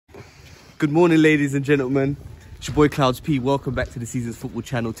Good morning, ladies and gentlemen. It's your boy Clouds P. Welcome back to the Seasons Football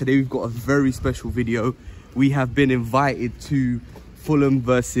channel. Today we've got a very special video. We have been invited to Fulham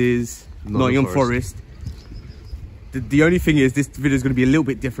versus Nottingham Forest. The only thing is this video is going to be a little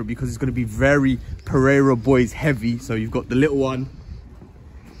bit different because it's going to be very Pereira boys heavy. So you've got the little one,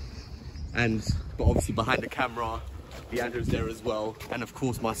 but obviously behind the camera, Leandro's there as well, and of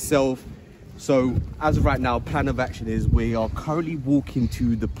course myself. So as of right now, plan of action is we are currently walking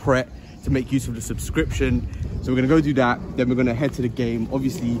to the Pret to make use of the subscription. So we're gonna go do that, then we're gonna head to the game.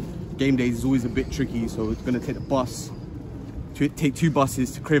 Obviously, game days is always a bit tricky, so we're gonna take the bus, take 2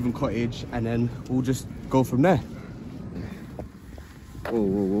 buses to Craven Cottage, and then we'll just go from there. Whoa,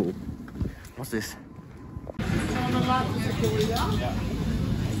 whoa, whoa. What's this?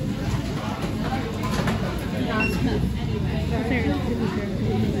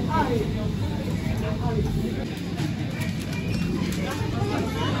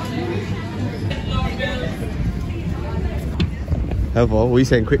 Heather, what are you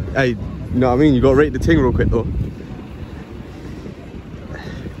saying? Quick, hey, you know what I mean? You gotta rate the ting real quick though.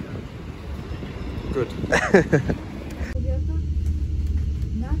 Good.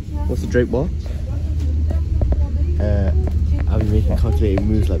 What's the Drake bar? I'll be making calculated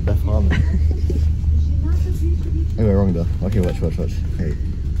moves like Beth Harmon. Anyway, wrong though. Okay, watch. Hey.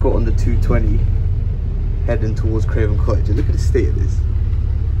 Got on the 220, heading towards Craven Cottage. And look at the state of this.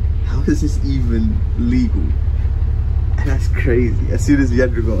 How is this even legal? That's crazy. As soon as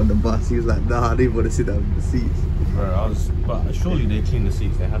Leandro got on the bus, he was like, nah, I didn't want to sit down in the seats. Bro, but surely they clean the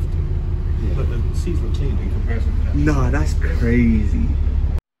seats, they have to. Yeah. But the seats were clean in comparison to that. Nah, that's crazy.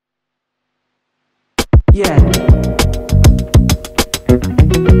 Yeah.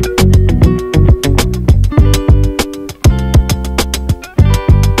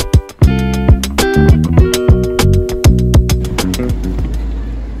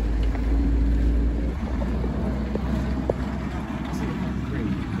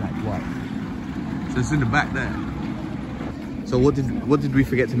 So it's in the back there. So what did we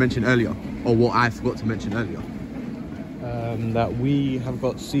forget to mention earlier, or what I forgot to mention earlier? That we have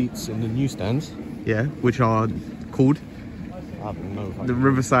got seats in the new stands. Yeah, which are called I don't know. the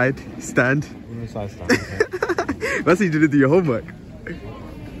Riverside stand. Riverside stand. Okay. That's how you didn't do your homework.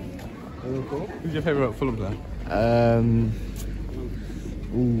 Who's your favourite Fulham player?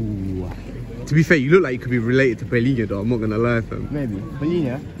 Ooh. To be fair, you look like you could be related to Bellingham though, I'm not gonna lie for him. Maybe.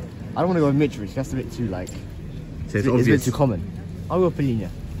 Bellingham. I don't want to go with Mitrovic. That's a bit too like. So it's a obvious. bit too common. I'll go with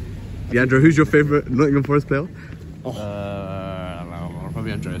Bellingham. Leandro, who's your favourite Nottingham Forest player?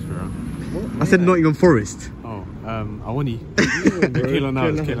 Probably Andreas Pereira. I said Nottingham Forest. Oh, Awani. Keelan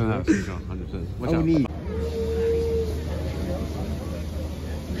out. 100%. Watch out.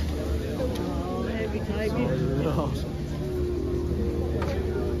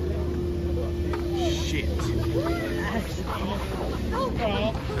 Shit.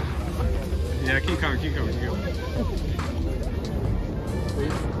 Yeah, keep coming.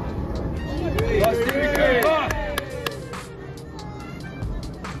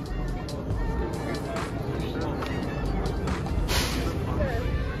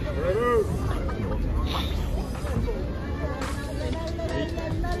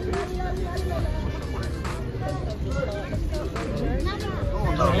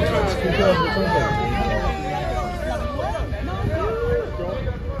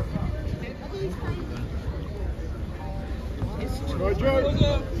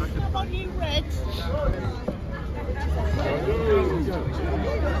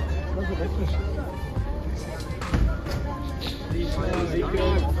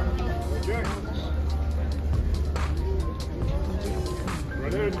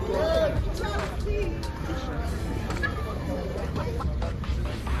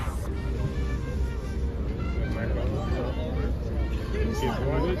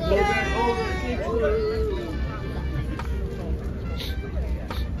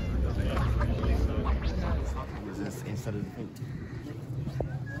 Instead of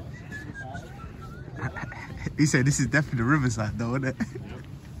He said this is definitely the Riverside though, isn't it?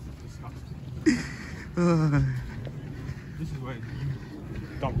 This is where you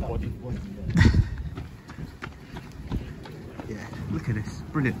dump body. Yeah, look at this,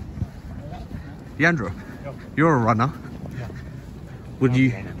 brilliant. Leandro, you're a runner. Yeah. Would you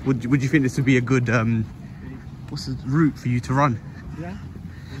think this would be a good what's the route for you to run? Yeah.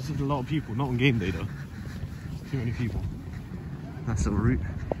 There's just a lot of people, not on game day though. Too many people. That's the route.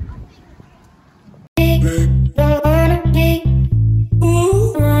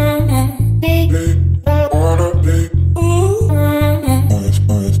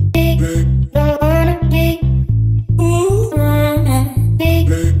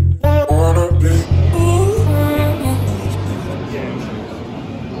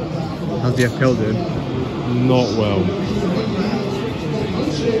 FPL doing? Not well.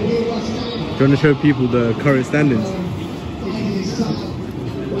 Do you want to show people the current standings?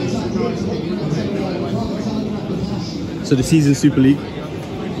 So the season Super League,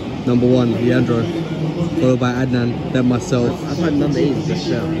 number 1, Leandro, followed by Adnan, then myself. I thought number 8 was the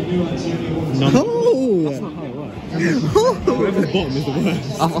show. Oh! That's not how it works. Whoever's bottom is the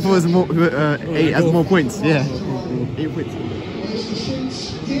worst. I thought it was more, 8 has more points. Yeah. 8 points.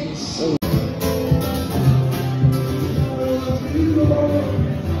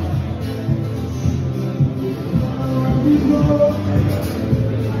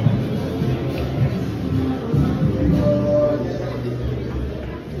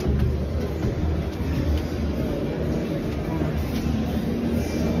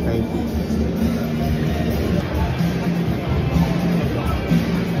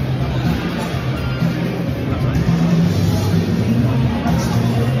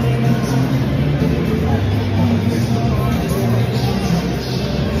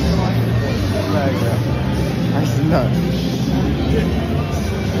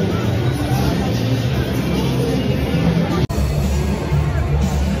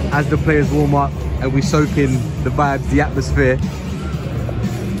 As the players warm up and we soak in the vibes, the atmosphere,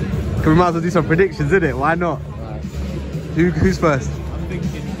 we might as well do some predictions, innit? Why not? Right. Who's first? I'm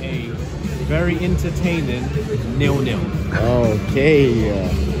thinking a very entertaining 0-0. Okay.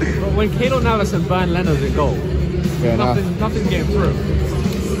 But when Keylor Navas and Bernd Leno's at goal, Fair enough. nothing's getting through.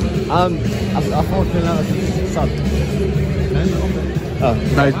 I thought Keylor sub. Oh,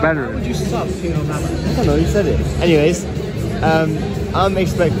 No, it's Why better. would you sub Keylor Navas? I don't know, you said it. Anyways, I'm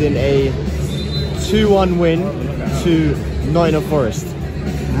expecting a 2-1 win to Nottingham Forest.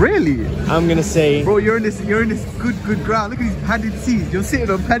 Really? I'm gonna say, Bro, you're in this good ground. Look at these padded seats. You're sitting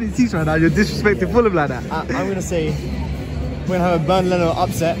on padded seats right now. You're disrespecting Fulham like that. I'm gonna say we're gonna have a Bernd Leno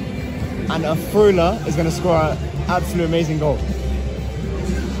upset, and a Frula is gonna score an absolute amazing goal.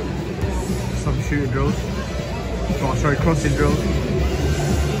 Some shooting drills. Oh, sorry, crossing drills.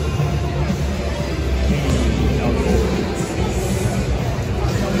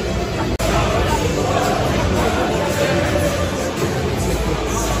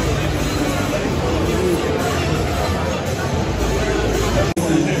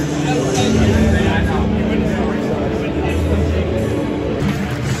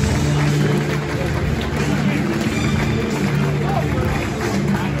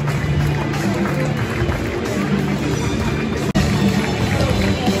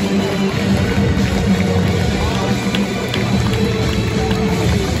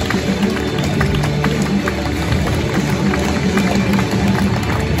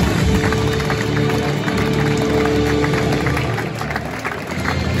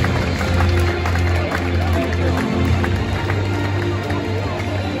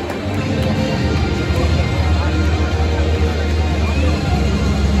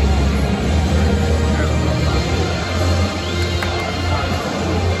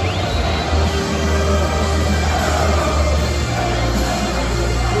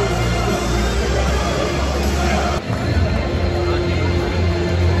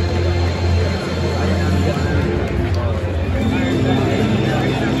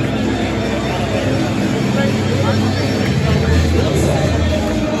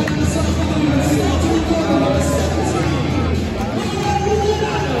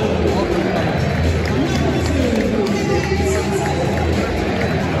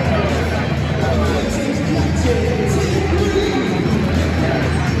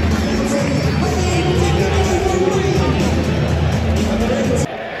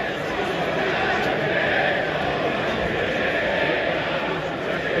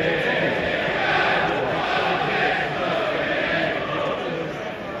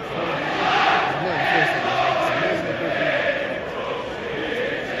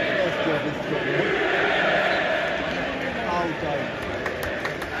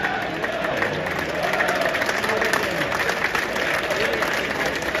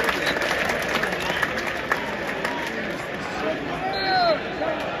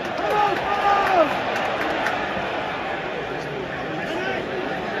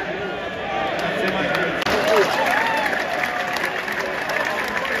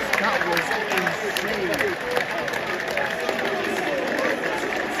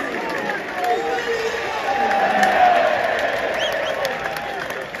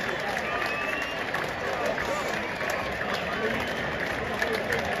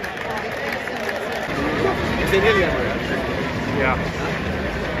 Yeah.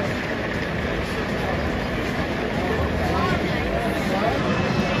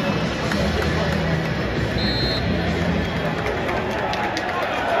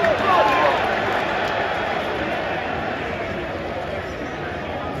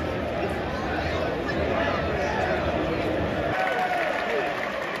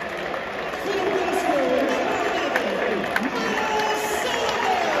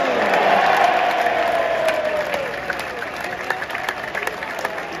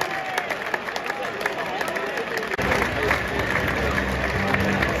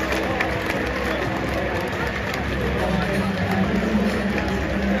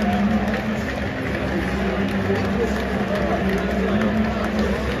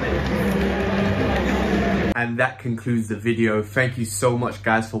 and that concludes the video. Thank you so much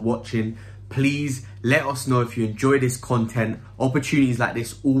guys for watching. Please let us know if you enjoy this content. Opportunities like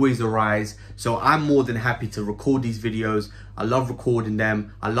this always arise, so I'm more than happy to record these videos. I love recording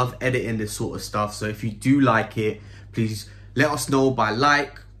them. I love editing this sort of stuff. So if you do like it, please let us know by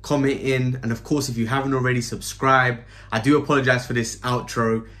commenting, and of course if you haven't already, subscribe. I do apologize for this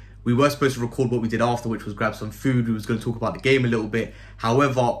outro. We were supposed to record what we did after, which was grab some food. We was going to talk about the game a little bit.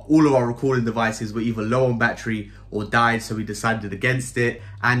 However, all of our recording devices were either low on battery or died, so we decided against it.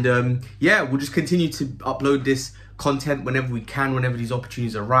 And yeah, we'll just continue to upload this content whenever we can, whenever these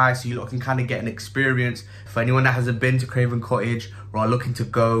opportunities arise, so you lot can kind of get an experience. For anyone that hasn't been to Craven Cottage or are looking to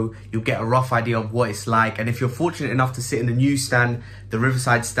go, you'll get a rough idea of what it's like. And if you're fortunate enough to sit in the new stand, the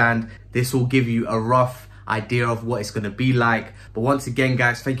Riverside stand, this will give you a rough idea of what it's going to be like. But once again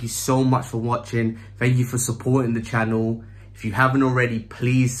guys, thank you so much for watching. Thank you for supporting the channel. If you haven't already,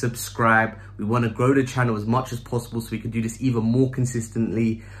 please subscribe. We want to grow the channel as much as possible so we can do this even more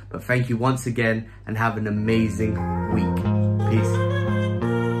consistently. But thank you once again, and have an amazing week. Peace.